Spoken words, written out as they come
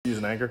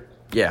an anchor?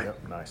 Yeah.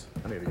 Yep, nice.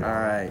 I need to get All on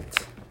that.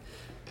 right.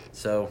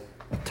 So,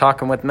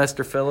 talking with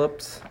Mr.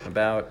 Phillips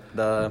about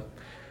the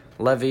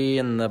levy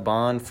and the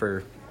bond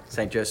for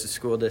St. Joseph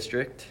School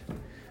District.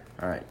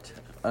 All right.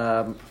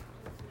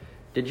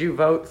 Did you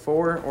vote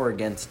for or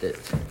against it?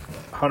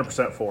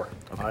 100% for.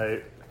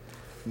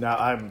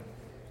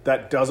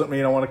 That doesn't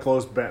mean I want to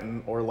close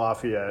Benton or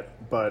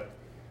Lafayette, but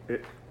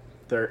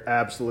there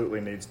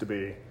absolutely needs to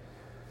be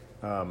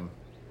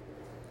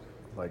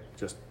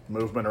just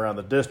movement around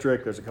the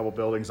district. There's a couple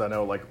buildings I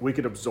know, we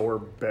could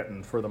absorb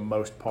Benton for the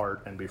most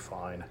part and be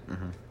fine.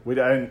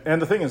 Mm-hmm.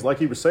 And the thing is, like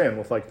he was saying,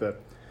 with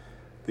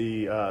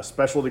the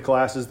specialty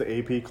classes, the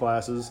AP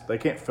classes, they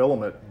can't fill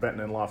them at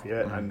Benton and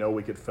Lafayette. Mm-hmm. I know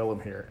we could fill them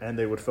here, and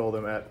they would fill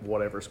them at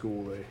whatever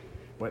school they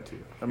went to.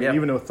 I mean,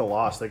 even with the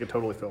loss, they could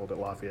totally fill it at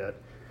Lafayette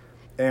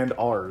and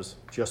ours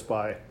just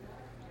by,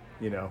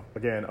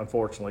 again,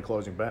 unfortunately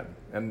closing Benton.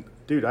 And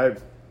dude, I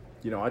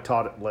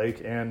taught at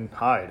Lake and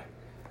Hyde.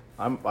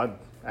 I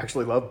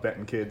actually love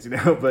Benton kids,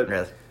 but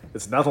Yes.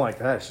 It's nothing like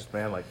that. It's just,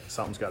 man,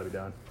 something's got to be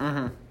done.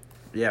 Mm-hmm.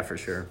 Yeah, for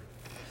sure.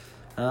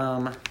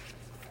 Well,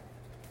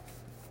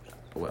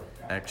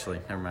 actually,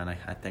 never mind.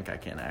 I think I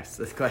can't ask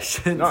this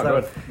question. No, go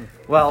ahead.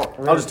 Well,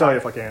 I'll just tell you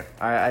if I can't.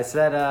 All right, I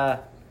said,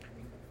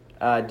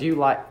 do you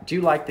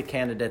like the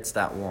candidates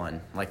that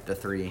won, like the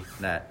three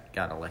that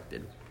got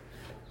elected?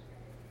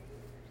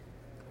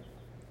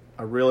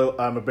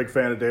 I'm a big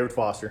fan of David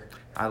Foster.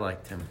 I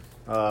liked him.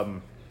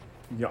 I'm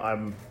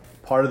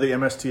part of the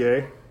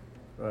MSTA,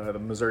 the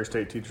Missouri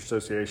State Teacher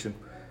Association.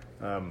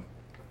 So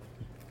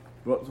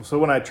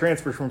when I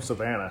transferred from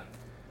Savannah,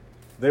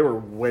 they were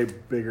way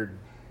bigger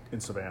in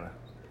Savannah.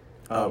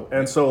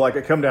 And so I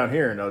come down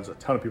here and there's a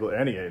ton of people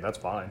at NEA. That's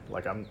fine.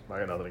 I got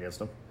nothing against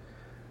them.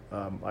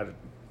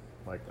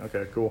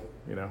 Okay, cool.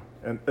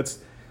 And it's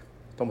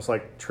almost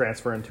like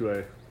transferring to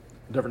a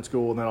different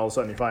school, and then all of a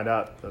sudden you find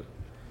out that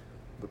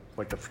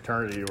the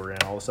fraternity you were in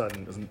all of a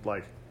sudden isn't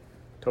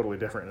totally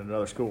different in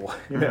another school.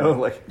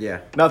 Yeah.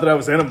 Not that I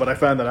was in them, but I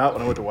found that out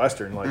when I went to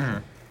Western.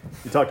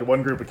 You talk to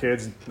one group of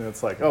kids, and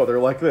it's oh, they're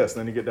like this. And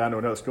then you get down to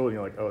another school, and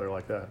you're oh, they're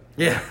like that.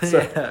 Yeah.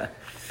 So,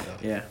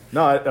 Yeah.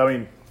 No, I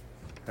mean,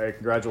 hey,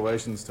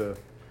 congratulations to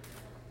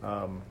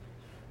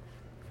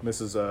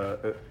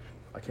Mrs.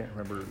 I can't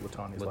remember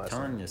Latanya's last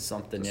name. Latanya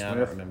something, Smith, I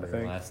don't remember I her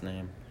think. last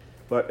name.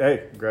 But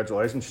hey,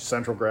 congratulations. She's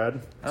Central grad.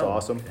 It's Oh,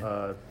 awesome.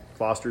 okay.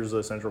 Foster's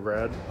a Central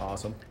grad.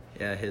 Awesome.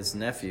 Yeah, his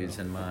nephew's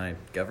in my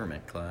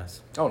government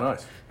class. Oh,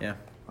 nice. Yeah.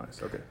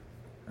 Nice, okay.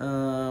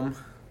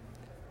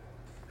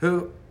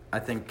 Who, I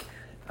think,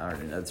 I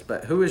already know this,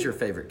 but who is your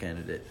favorite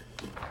candidate?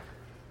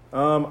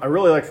 I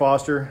really like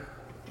Foster.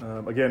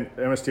 Again,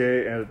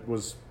 MSTA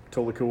was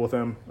totally cool with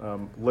him.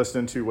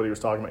 Listening to what he was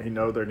talking about, he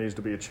knows there needs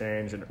to be a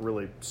change, and it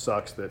really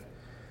sucks that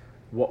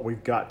what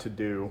we've got to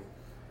do.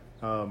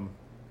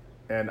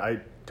 And I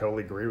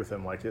totally agree with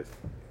him.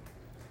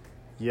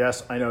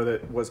 Yes, I know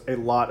that was a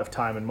lot of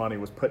time and money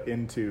was put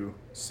into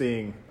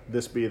seeing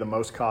this be the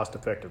most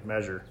cost-effective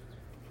measure.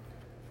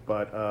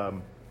 But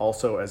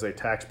also as a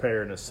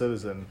taxpayer and a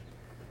citizen,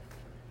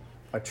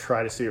 I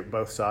try to see it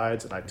both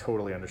sides, and I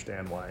totally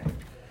understand why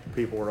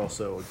people were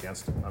also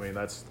against it. I mean,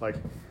 that's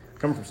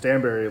coming from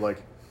Stanberry,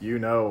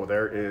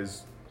 there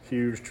is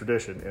huge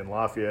tradition in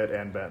Lafayette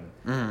and Benton.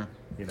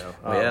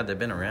 Mm-hmm. They've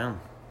been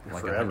around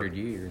forever. 100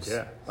 years.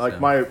 Yeah, so.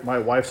 my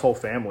wife's whole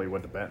family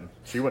went to Benton.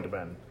 She went to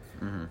Benton,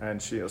 Mm-hmm.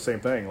 and she same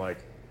thing.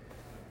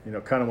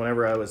 Kind of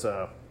whenever I was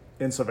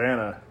in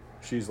Savannah,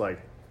 she's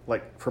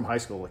from high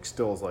school,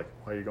 still is why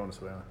are you going to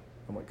Savannah?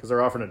 I'm because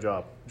they're offering a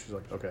job. She's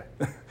okay,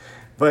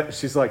 but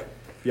she's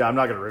yeah, I'm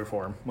not going to root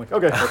for him. I'm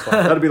okay, that's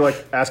fine. That'd be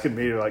asking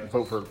me to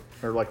vote for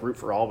or root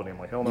for Albany. I'm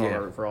hell no, I'm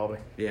not root for Albany.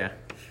 Yeah.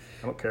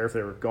 I don't care if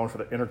they were going for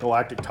the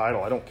intergalactic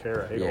title. I don't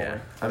care. I hate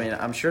Albany. I mean,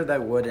 I'm sure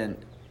that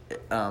wouldn't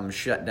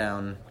shut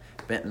down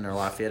Benton or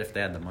Lafayette if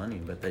they had the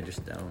money, but they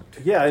just don't.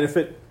 Yeah, and if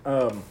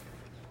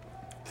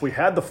we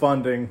had the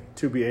funding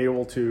to be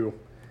able to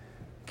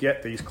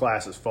get these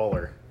classes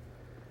fuller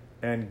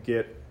and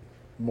get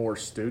more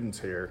students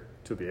here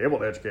to be able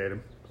to educate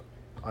them,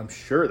 I'm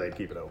sure they'd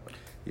keep it open.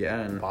 Yeah,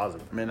 and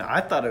positive. I mean,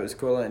 I thought it was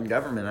cool that in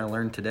government. I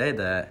learned today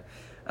that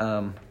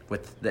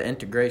with the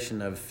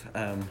integration of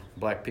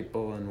black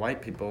people and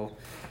white people,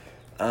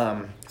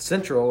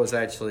 Central was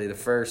actually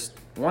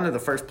one of the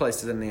first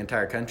places in the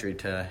entire country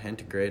to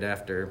integrate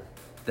after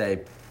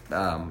they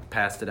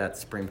passed it at the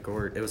Supreme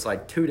Court. It was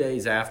 2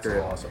 days after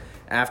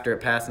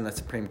it passed in the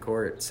Supreme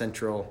Court.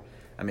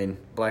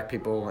 Black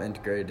people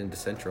integrated into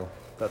Central.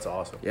 That's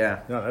awesome. Yeah.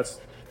 No, is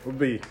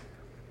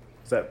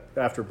that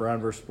after Brown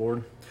versus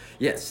Board?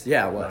 Yes.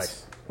 Yeah, it was.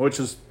 Nice. Which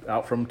is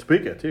out from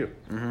Topeka, too.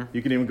 Mm-hmm.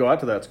 You can even go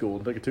out to that school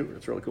and take a tour.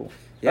 It's really cool.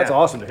 Yeah. That's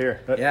awesome to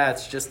hear.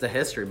 It's just the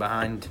history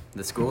behind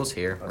the schools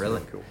here. That's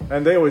really cool.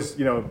 And they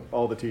always,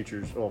 all the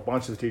teachers, a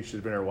bunch of the teachers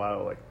have been here a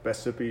while,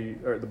 Mississippi,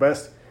 or the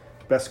best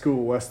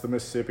school west of the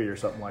Mississippi or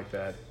something like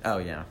that. Oh,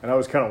 yeah. And I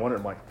was kind of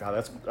wondering,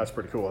 God, that's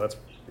pretty cool.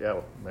 Maybe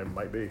it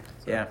might be.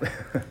 So. Yeah.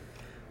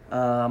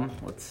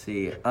 Let's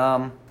see.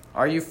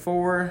 Are you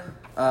for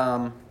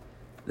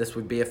this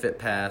would be if it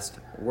passed.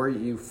 Were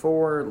you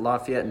for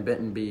Lafayette and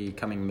Benton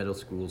becoming middle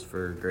schools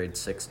for grades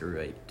 6 through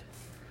 8?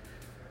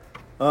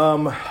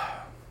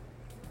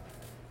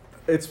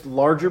 It's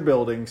larger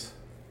buildings,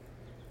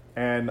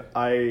 and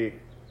I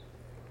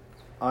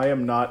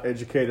am not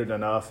educated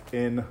enough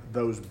in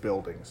those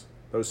buildings,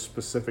 those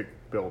specific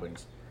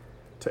buildings,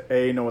 to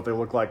A, know what they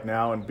look like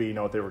now, and B,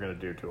 know what they were going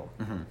to do to them.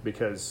 Mm-hmm.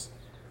 Because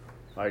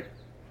I've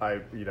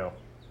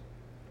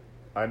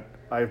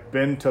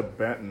been to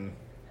Benton,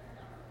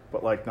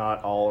 but like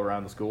not all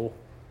around the school.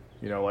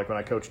 You know, like when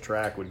I coached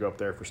track, we'd go up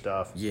there for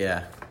stuff.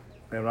 Yeah.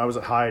 And when I was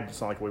at Hyde,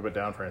 it's not like we went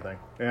down for anything.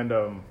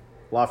 And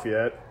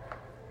Lafayette,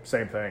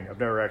 same thing. I've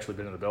never actually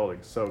been in the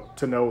buildings, so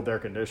to know their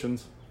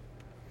conditions,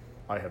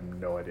 I have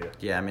no idea.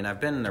 Yeah, I mean, I've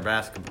been in their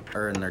basketball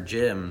or in their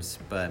gyms,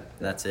 but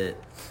that's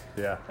it.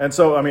 Yeah, and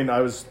so I mean,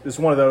 it's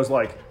one of those,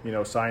 like, you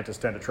know, scientists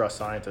tend to trust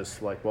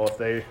scientists. Like, well, if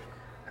they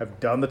have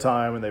done the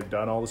time and they've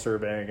done all the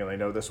surveying and they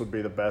know this would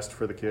be the best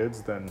for the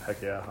kids, then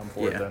heck yeah, I'm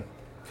for it then.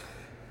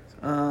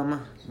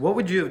 What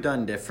would you have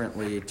done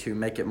differently to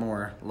make it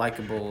more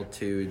likable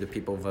to the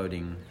people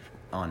voting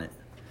on it,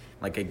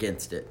 like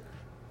against it,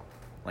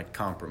 like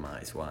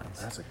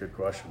compromise-wise? That's a good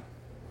question.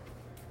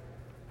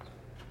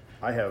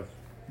 I have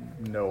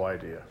no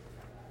idea.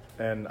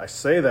 And I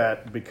say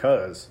that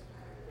because,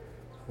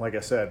 like I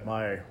said,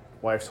 my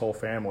wife's whole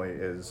family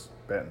is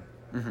Benton.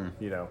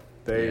 Mm-hmm. You know,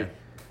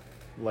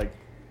 like,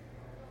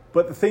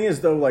 but the thing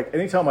is, though, like,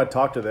 anytime I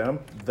talk to them,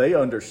 they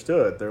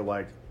understood. They're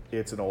like,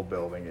 it's an old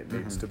building. It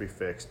needs to be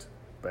fixed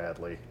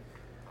badly.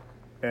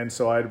 And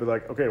so I'd be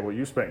like, okay, well,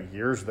 you spent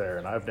years there,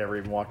 and I've never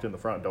even walked in the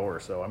front door,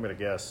 so I'm going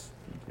to guess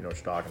you know what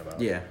you're talking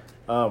about. Yeah.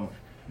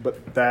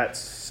 But that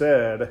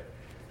said,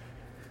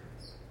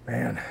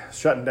 man,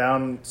 shutting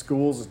down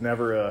schools is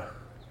never a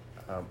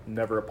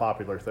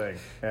popular thing.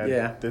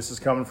 And this is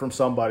coming from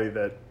somebody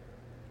that,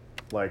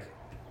 like,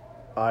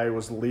 I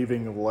was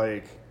leaving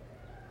Lake.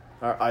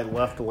 I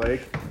left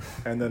Lake,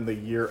 and then the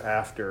year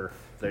after,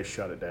 they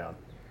shut it down.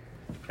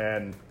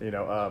 And, you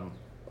know,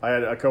 I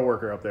had a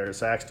coworker up there,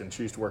 Saxton.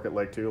 She used to work at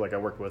Lake, too. Like, I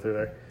worked with her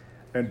there.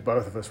 And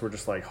both of us were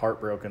just, like,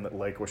 heartbroken that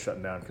Lake was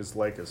shutting down because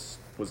Lake was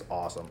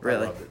awesome.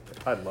 Really? I loved it.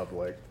 I loved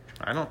Lake.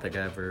 I don't think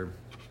I ever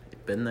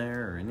been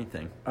there or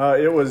anything.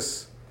 It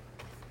was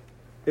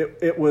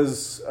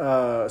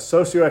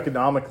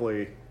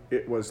socioeconomically,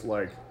 it was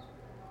like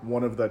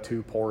one of the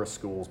two poorest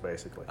schools,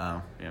 basically.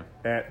 Oh, yeah.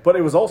 But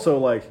it was also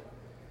like,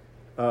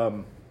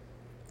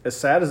 as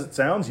sad as it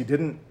sounds, you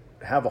didn't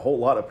have a whole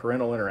lot of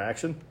parental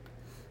interaction,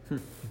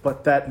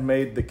 but that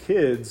made the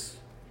kids,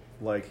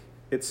 like,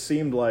 it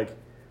seemed like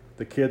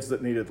the kids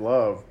that needed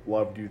love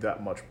loved you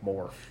that much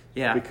more.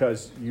 Yeah.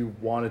 Because you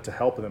wanted to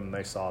help them and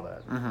they saw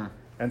that. Mm-hmm.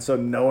 And so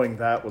knowing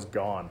that was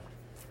gone,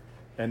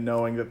 and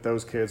knowing that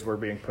those kids were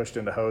being pushed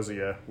into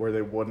Hosea where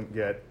they wouldn't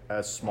get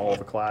as small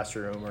of a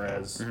classroom or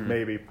as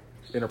maybe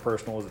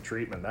interpersonal as a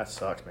treatment, that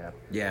sucks, man.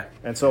 Yeah.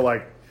 And so,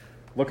 like,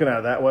 looking at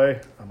it that way,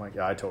 I'm like,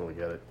 yeah, I totally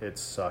get it. It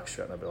sucks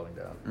shutting a building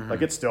down.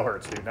 Like, it still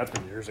hurts, dude. That's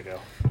been years ago.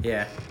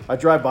 Yeah. I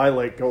drive by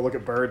Lake, go look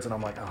at birds, and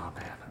I'm like, oh,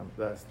 man,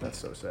 that's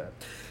so sad.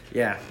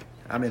 Yeah.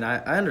 I mean,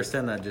 I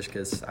understand that just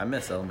because I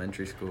miss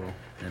elementary school,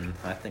 and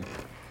I think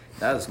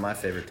that was my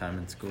favorite time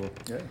in school.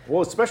 Yeah.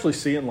 Well, especially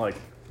seeing, like,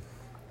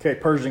 okay,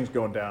 Pershing's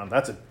going down.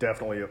 That's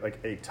definitely, like,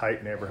 a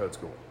tight neighborhood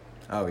school.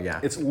 Oh, yeah.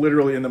 It's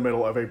literally in the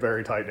middle of a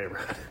very tight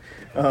neighborhood.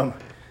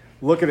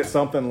 Looking at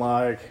something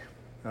like,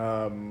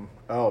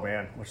 oh,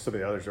 man, what's some of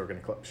the others that are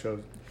going to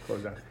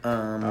close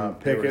down?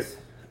 Pickett.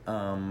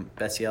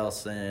 Bessie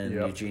Ellison,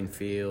 Yep. Eugene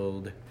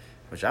Field,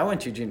 which I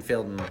went to Eugene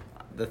Field, and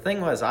the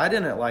thing was, I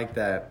didn't like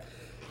that.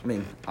 I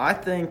mean, I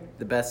think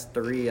the best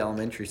 3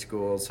 elementary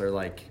schools are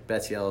like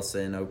Bessie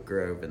Ellison, Oak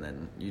Grove, and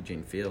then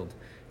Eugene Field.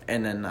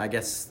 And then I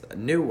guess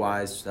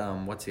new-wise,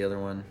 what's the other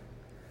one?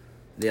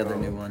 The other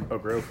new one?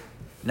 Oak Grove.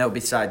 No,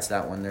 besides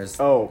that one, there's...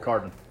 Oh,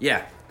 Cardin.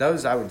 Yeah,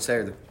 those I would say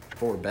are the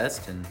 4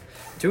 best, and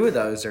 2 of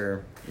those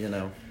are,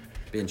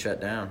 being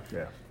shut down.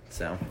 Yeah.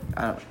 So,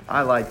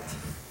 I liked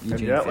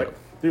Eugene Field.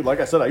 Like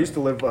I said, I used to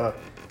live,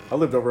 I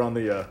lived over on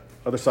the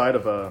other side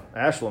of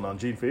Ashland on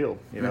Gene Field,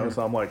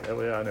 so I'm like,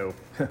 oh, yeah, I know.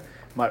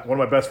 One of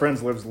my best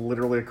friends lives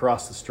literally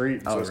across the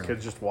street, so his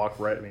kids just walk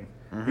right. I mean,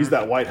 he's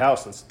that white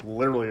house that's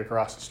literally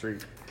across the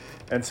street,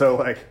 and so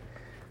like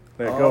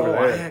they go over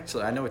there.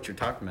 I know what you're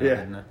talking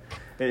about.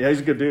 Yeah,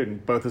 he's a good dude,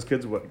 and both his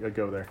kids would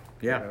go there.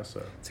 Yeah,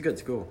 so it's a good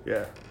school.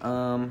 Yeah.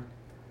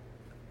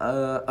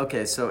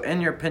 Okay, so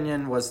in your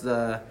opinion, was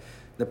the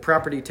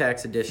property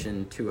tax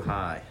addition too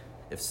high?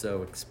 If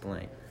so,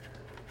 explain.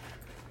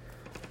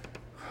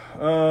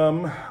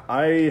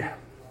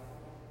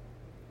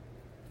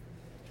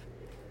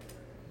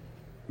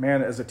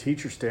 Man, as a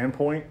teacher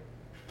standpoint,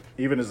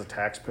 even as a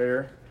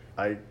taxpayer,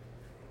 I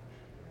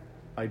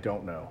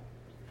don't know.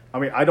 I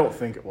mean, I don't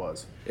think it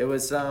was. It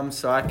was,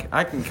 so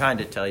I can kind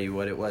of tell you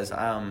what it was.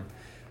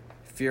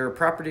 If your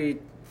property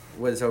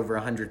was over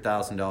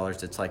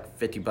 $100,000, it's like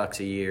 $50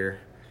 a year.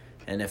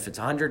 And if it's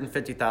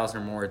 $150,000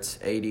 or more, it's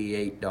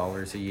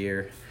 $88 a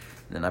year.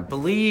 And then I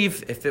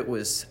believe if it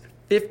was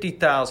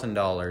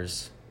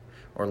 $50,000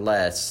 or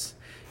less,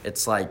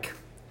 it's like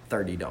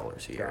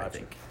 $30 a year, I Gotcha.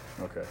 think.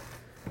 Okay.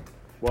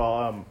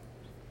 Well,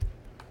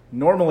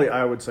 normally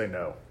I would say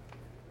no.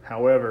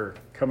 However,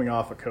 coming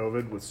off of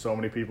COVID, with so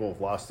many people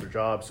have lost their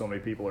jobs, so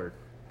many people are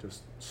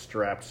just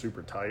strapped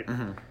super tight.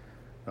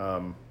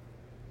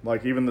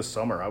 Like even this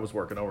summer, I was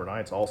working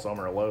overnights all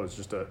summer at Lowe's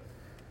just to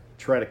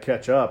try to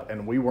catch up,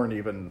 and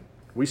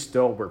we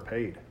still were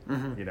paid.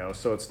 You know,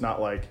 so it's not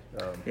like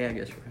Yeah, I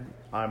guess you're right.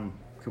 I'm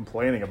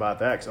complaining about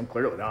that, because I'm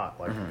clearly not.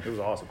 Like, it was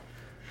awesome.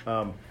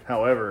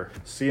 However,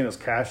 seeing as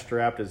cash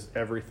strapped as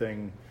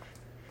everything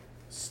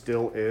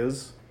still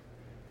is,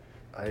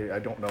 I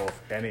don't know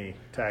if any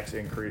tax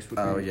increase would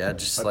Oh, be yeah,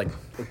 just a, like,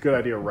 a good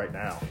idea right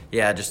now.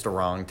 yeah, just the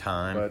wrong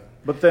time.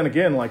 But then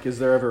again, like, is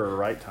there ever a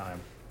right time?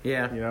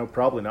 Yeah. You know,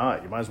 probably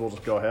not. You might as well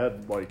just go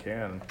ahead while you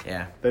can.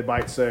 Yeah. They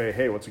might say,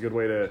 hey, what's a good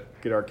way to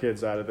get our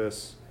kids out of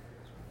this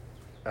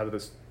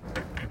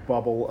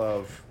bubble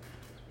of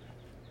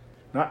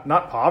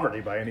not poverty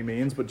by any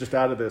means, but just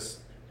out of this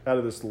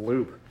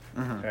loop.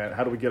 And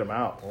how do we get them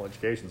out? Well,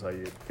 education's how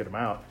you get them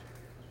out.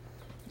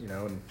 You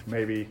know, and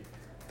maybe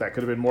that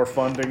could have been more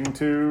funding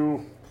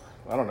to,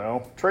 I don't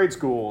know, trade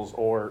schools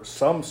or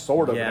some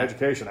sort of an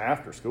education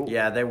after school.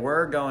 Yeah, they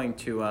were going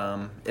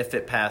to, if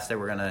it passed, they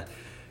were going to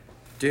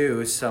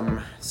do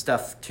some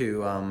stuff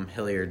to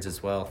Hilliard's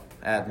as well.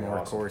 Add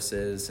more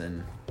courses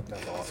and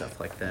stuff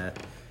like that.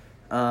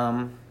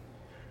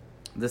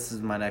 This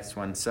is my next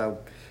one. So,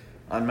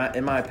 in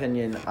my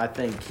opinion, I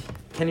think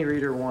Kenny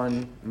Reeder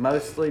won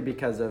mostly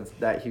because of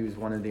that he was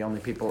one of the only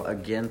people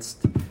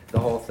against the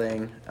whole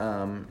thing.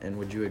 And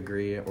would you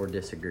agree or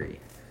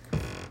disagree?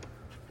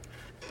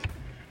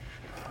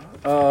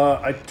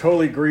 I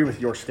totally agree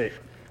with your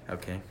statement.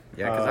 Okay.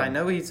 Yeah, because I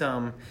know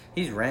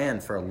he's ran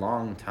for a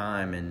long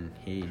time, and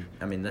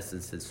this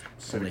is his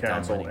City only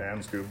council time winning.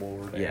 and school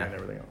board Yeah. and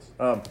everything else.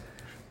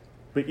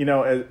 But, you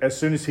know, as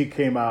soon as he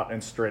came out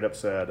and straight up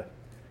said,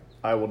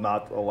 I will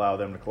not allow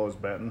them to close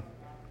Benton,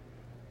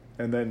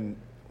 and then,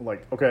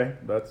 like, okay,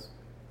 that's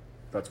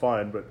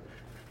fine, but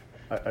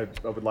I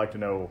would like to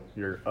know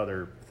your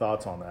other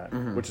thoughts on that,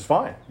 which is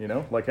fine, you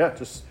know? Like, yeah,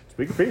 just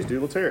speak your piece,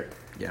 dude. Let's hear it.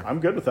 Yeah. I'm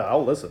good with that.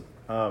 I'll listen.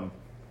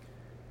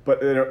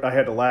 But I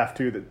had to laugh,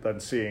 too, then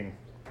seeing,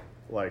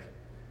 like,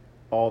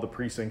 all the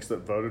precincts that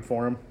voted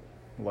for him,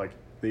 like,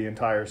 the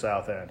entire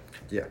South End.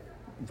 Yeah.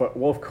 But,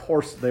 well, of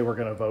course they were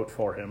going to vote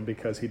for him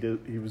because he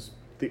was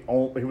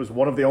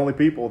one of the only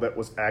people that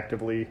was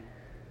actively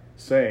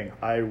saying,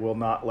 I will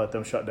not let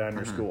them shut down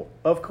your school.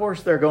 Of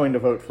course they're going to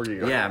vote for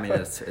you. Yeah, I mean,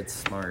 it's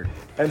smart.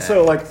 And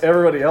so, like,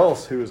 everybody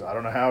else who's, I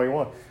don't know how he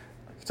won,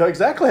 I can tell you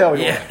exactly how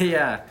he won.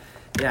 Yeah.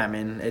 I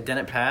mean, it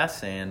didn't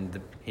pass, and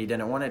he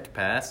didn't want it to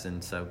pass,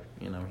 and so,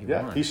 he won.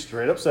 Yeah, he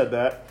straight up said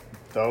that,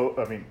 though,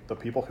 I mean, the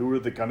people who were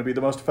going to be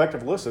the most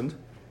effective listened,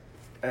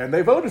 and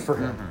they voted for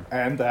him,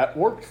 and that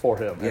worked for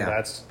him. Yeah. And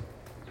that's,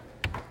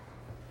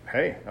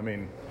 hey, I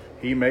mean,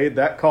 he made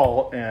that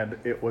call, and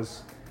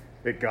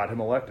it got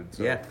him elected.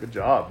 So, Yeah. good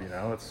job, you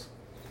know.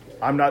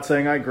 I'm not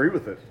saying I agree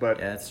with it, but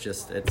Yeah,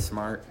 it's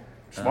smart.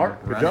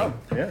 smart, good running. job,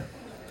 yeah.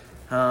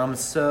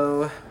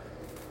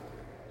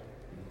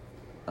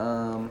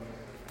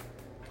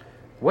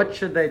 What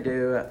should they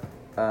do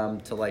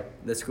to,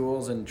 like, the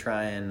schools and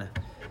try and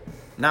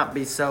not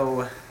be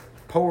so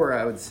poor,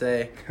 I would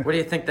say? What do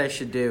you think they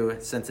should do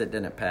since it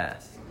didn't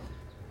pass?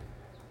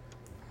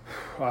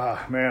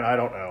 Man, I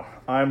don't know.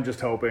 I'm just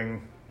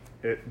hoping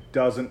it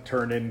doesn't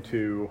turn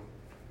into,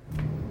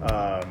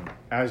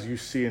 as you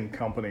see in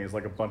companies,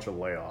 like a bunch of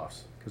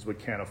layoffs because we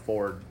can't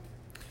afford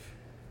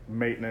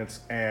maintenance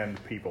and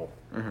people.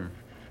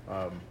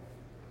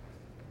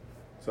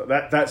 So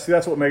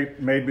that's what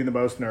made me the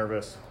most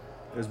nervous,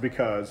 is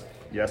because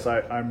yes,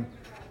 I'm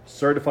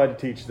certified to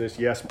teach this.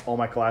 Yes, all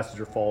my classes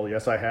are full.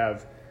 Yes, I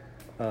have.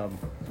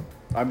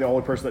 I'm the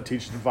only person that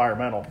teaches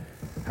environmental.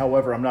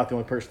 However, I'm not the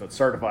only person that's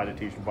certified to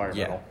teach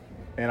environmental.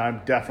 And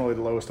I'm definitely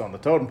the lowest on the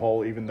totem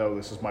pole, even though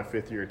this is my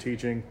 5th year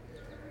teaching.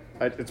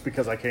 It's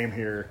because I came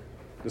here.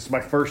 This is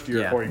my first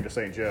year according to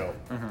St. Joe,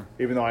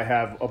 even though I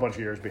have a bunch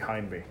of years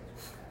behind me.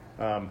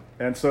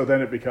 And so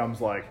then it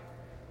becomes like,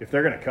 if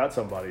they're going to cut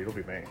somebody, it'll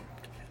be me.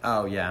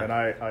 Oh, yeah. And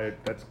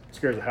that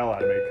scares the hell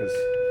out of me, because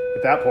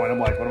at that point I'm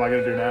like, what am I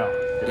going to do now?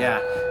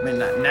 Yeah, I mean,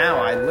 now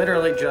I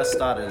literally just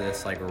thought of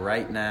this, like,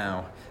 right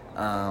now.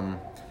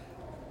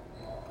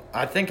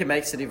 I think it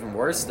makes it even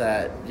worse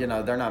that,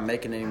 they're not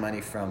making any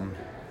money from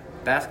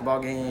basketball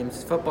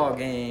games, football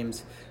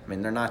games. I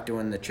mean, they're not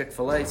doing the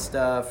Chick-fil-A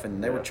stuff,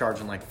 and they were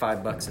charging like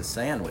 $5 a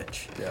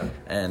sandwich. Yeah.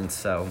 And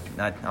so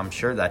I'm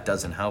sure that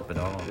doesn't help at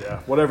all. Yeah,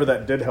 whatever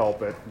that did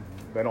help it,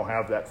 they don't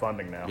have that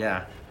funding now.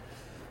 Yeah.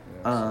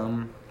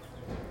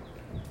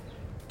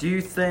 Do you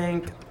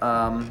think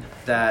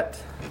that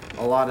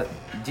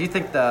do you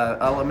think the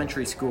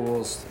elementary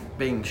schools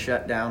being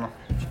shut down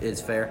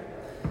is fair?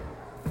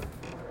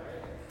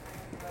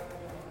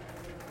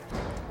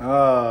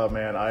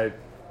 Man, I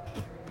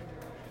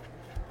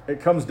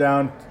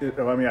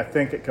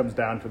think it comes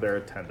down to their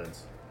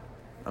attendance.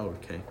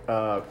 Okay.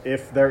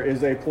 If there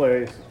is a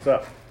place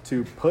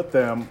to put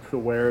them to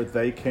where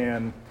they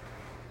can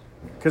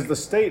because the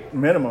state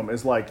minimum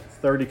is like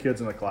 30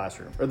 kids in the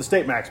classroom, or the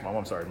state maximum.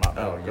 I'm sorry, not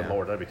Oh, good yeah.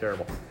 Lord, that'd be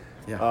terrible.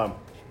 Yeah.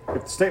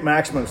 If the state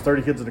maximum is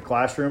 30 kids in the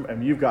classroom,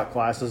 and you've got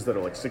classes that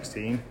are like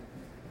 16,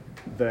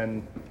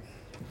 then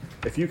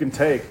if you can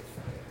take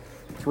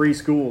 3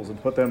 schools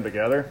and put them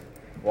together,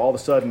 well, all of a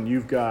sudden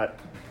you've got,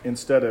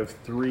 instead of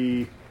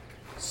 3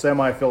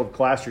 semi-filled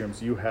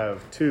classrooms, you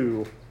have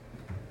 2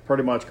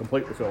 pretty much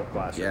completely filled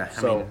classrooms. Yeah,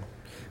 I mean,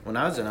 when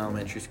I was in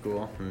elementary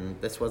school, and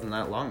this wasn't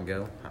that long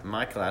ago,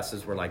 my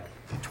classes were like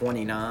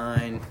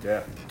 29,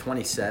 yeah.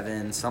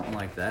 27, something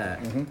like that.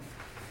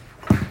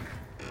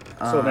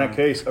 So in that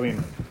case, I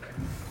mean,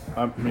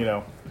 you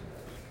know,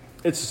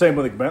 it's the same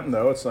with Benton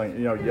though. It's like,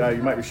 you know, yeah,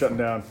 you might be shutting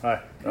down,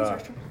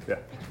 yeah,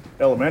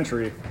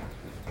 elementary,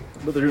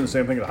 but they're doing the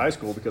same thing at high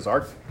school because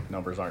our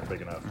numbers aren't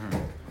big enough.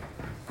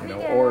 You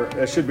know, or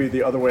it should be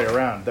the other way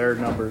around. Their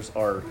numbers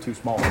are too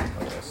small, I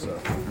guess. So.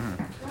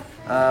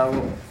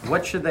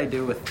 What should they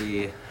do with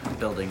the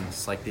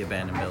buildings, like the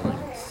abandoned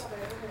buildings?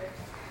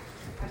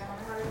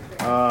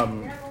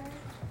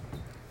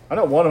 I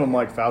know one of them,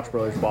 like Fouch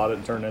Brothers, bought it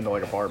and turned it into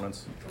like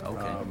apartments.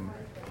 Okay.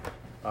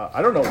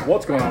 I don't know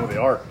what's going on with the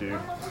Ark, dude.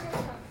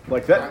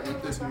 Like that.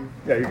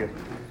 Yeah, you're good.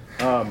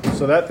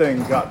 So that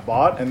thing got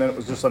bought, and then it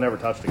was just never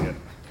touched again.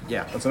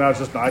 Yeah. And so now it's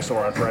just an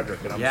eyesore on Frederick.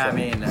 And Yeah, I so,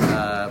 mean,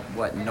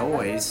 what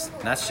noise?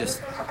 That's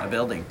just a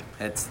building.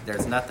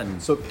 There's nothing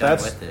so done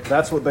with it.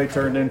 that's what they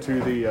turned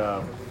into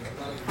the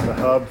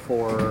hub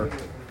for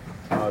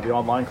the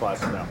online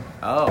classes now.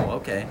 Oh,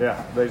 okay.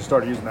 Yeah, they just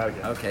started using that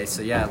again. Okay,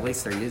 so yeah, at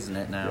least they're using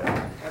it now.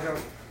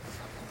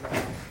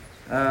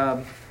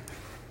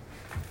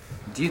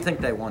 Do you think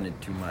they wanted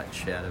too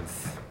much out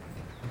of,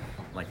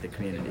 like, the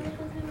community?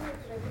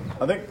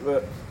 I think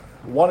that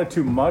wanted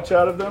too much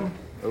out of them.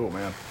 Oh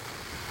man,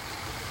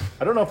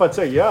 I don't know if I'd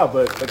say yeah,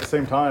 but at the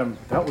same time,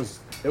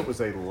 it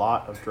was a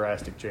lot of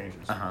drastic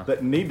changes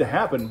that need to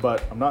happen.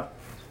 But I'm not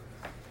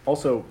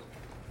also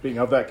being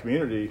of that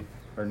community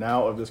or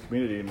now of this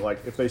community, and like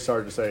if they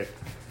started to say,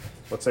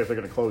 let's say if they're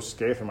going to close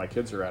Scaife and my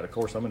kids are out, of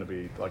course I'm going to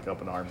be like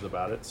up in arms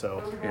about it.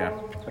 So Yeah.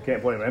 I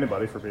can't blame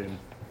anybody for being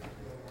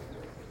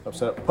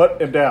upset.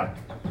 Put him down.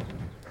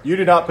 You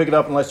do not pick it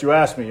up unless you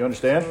ask me. You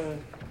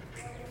understand?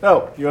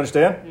 No, you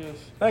understand? Yes.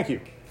 Thank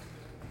you.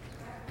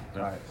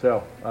 All right.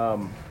 So,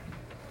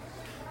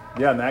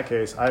 yeah, in that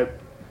case, I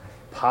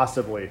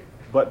possibly,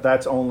 but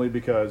that's only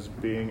because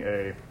being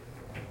a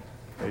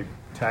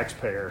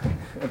taxpayer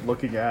and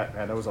looking at,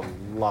 and there was a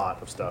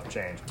lot of stuff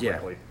changed Yeah.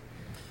 quickly.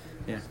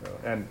 Yeah. So,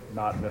 and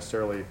not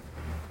necessarily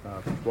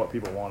what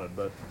people wanted,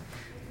 but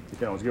you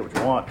can always get what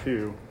you want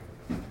too,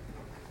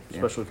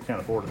 especially if you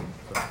can't afford it.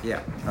 So.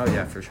 Yeah. Oh,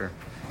 yeah, for sure.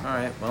 All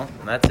right, well,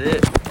 that's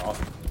it.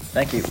 Awesome.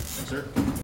 Thank you. Yes, sir.